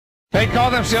They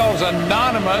call themselves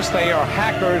anonymous. They are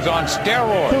hackers on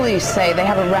steroids. Police say they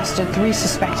have arrested 3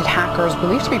 suspected hackers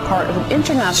believed to be part of an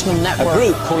international network. A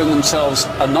group calling themselves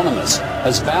Anonymous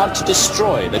has vowed to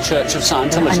destroy the Church of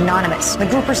Scientology. Anonymous, the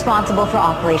group responsible for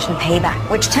Operation Payback,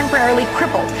 which temporarily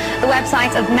crippled the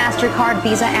websites of MasterCard,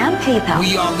 Visa, and PayPal.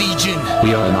 We are Legion.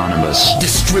 We are Anonymous.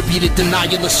 Distributed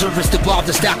denial of service, devolved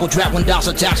the stack will drag when DOS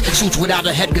attacks. Suits without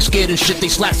a head get scared and shit. They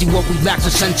slash see what we lack. A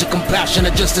sense of compassion.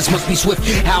 A justice must be swift.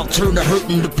 How turn to hurt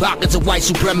in the pockets of white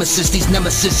supremacists. These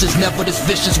nemesis is never this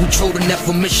vicious. We troll the net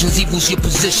for missions. Evil's your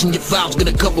position. Your files get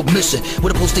a couple missing.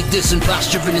 With a post they dissing,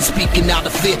 posturing and speaking out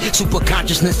of fear. Super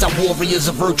consciousness, our warriors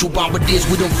are virtual bombardiers.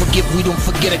 We don't forgive, we don't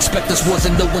forget. Expect us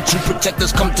wasn't no one to protect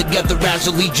us. Come together as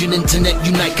a legion. Internet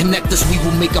unite, connect us. We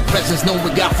will make our presence known.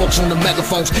 We got folks on the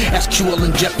megaphones. SQL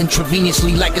inject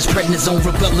intravenously like it's prednisone.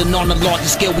 Rebelling on a larger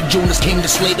scale. We Jonas came to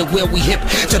slay the whale. We hip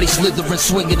till they slither and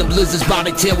swinging them lizards by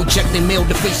their tail. We check their mail,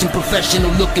 the facing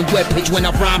professional looking webpage. When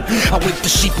I rhyme, I wake the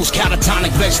sheeples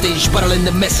catatonic vestige. Battling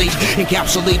the message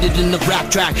encapsulated in the rap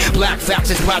track. Black facts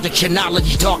is project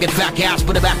chronology. Talking fat ass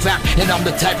but a backtrack. And I'm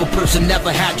the type of person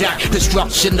never had jack.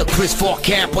 Destruction of Chris Fall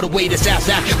camp. Put away this ass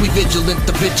act. We vigilant,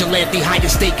 the vigilante. Hiding,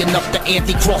 staking up the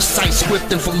anti-cross site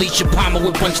script. And Felicia Palmer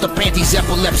with bunch the panties.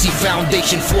 Epilepsy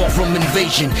foundation. Fall from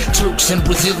invasion. Turks and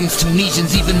Brazilians,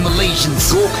 Tunisians, even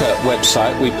Malaysians. Gawker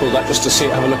website, we pulled that just to see,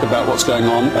 have a look about what's going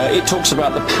on. It talks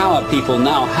about the power people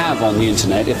now have on the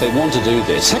internet if they want to do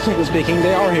this. Technically speaking,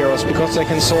 they are heroes because they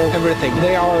can solve everything.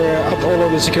 They are up all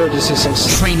over the security systems.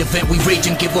 Train event, we rage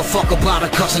and give a fuck about a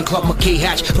cussing club McKay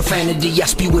hatch. Profanity, I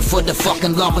spew it for the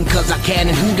fucking loving cause I can.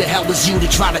 And who the hell is you to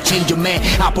try to change a man?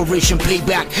 Operation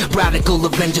Payback, radical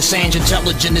Avenger Sands.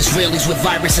 Intelligent Israelis with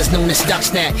viruses known as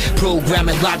Stuxnet.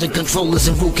 Programming logic controllers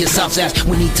and root kids ass.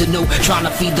 We need to know, trying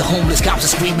to feed the homeless. Cops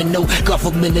are screaming no,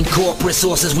 government and corporate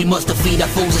sources. We must defeat our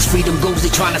foes as freedom goes. They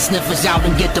trying to sniff us out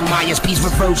and get the ISPs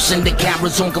reversing the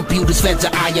cameras on computers. Feds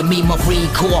are eyeing me, Marine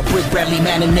Corps, Brick Bradley,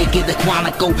 man and naked, the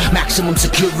Quantico. Maximum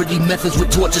security methods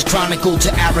with torches chronicle to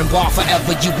Aaron Bar.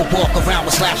 Forever you will walk around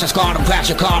with slash and scar and crash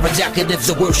your car. Executives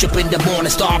are worshiping the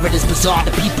morning star. It is bizarre,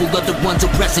 the people are the ones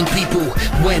oppressing people.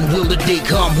 When will the day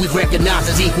come we recognize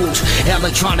as equals?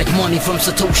 Electronic money from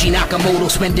Satoshi Nakamoto.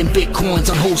 Spending bitcoins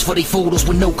on hoes for they photos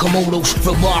with no komodos.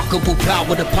 Remarkable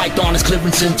power, the python is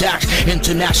clearing syntax.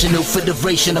 International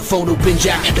Federation of Photo Bin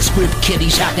Jack. The script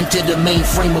kiddies hacking to the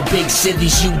mainframe of big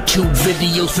cities. YouTube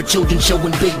videos for children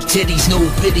showing big titties. No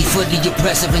pity for the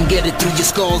oppressive and get it through your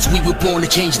skulls. We were born to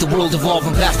change the world,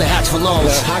 evolving past the hacks for laws.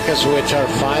 There are hackers which are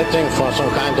fighting for some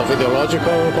kind of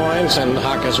ideological points and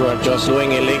hackers who are just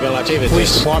doing illegal activities. The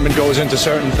police department goes into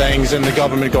certain things and the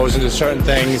government goes into certain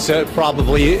things.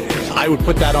 Probably I would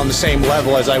put that on the same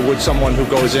level as I would someone who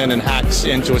goes in and hacks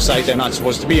into a site they're not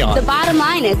supposed to be on. The bottom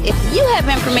line is, if you have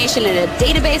information in a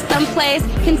database someplace,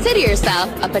 consider yourself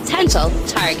a potential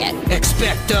target.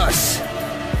 Expect us.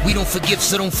 We don't forgive,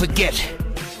 so don't forget.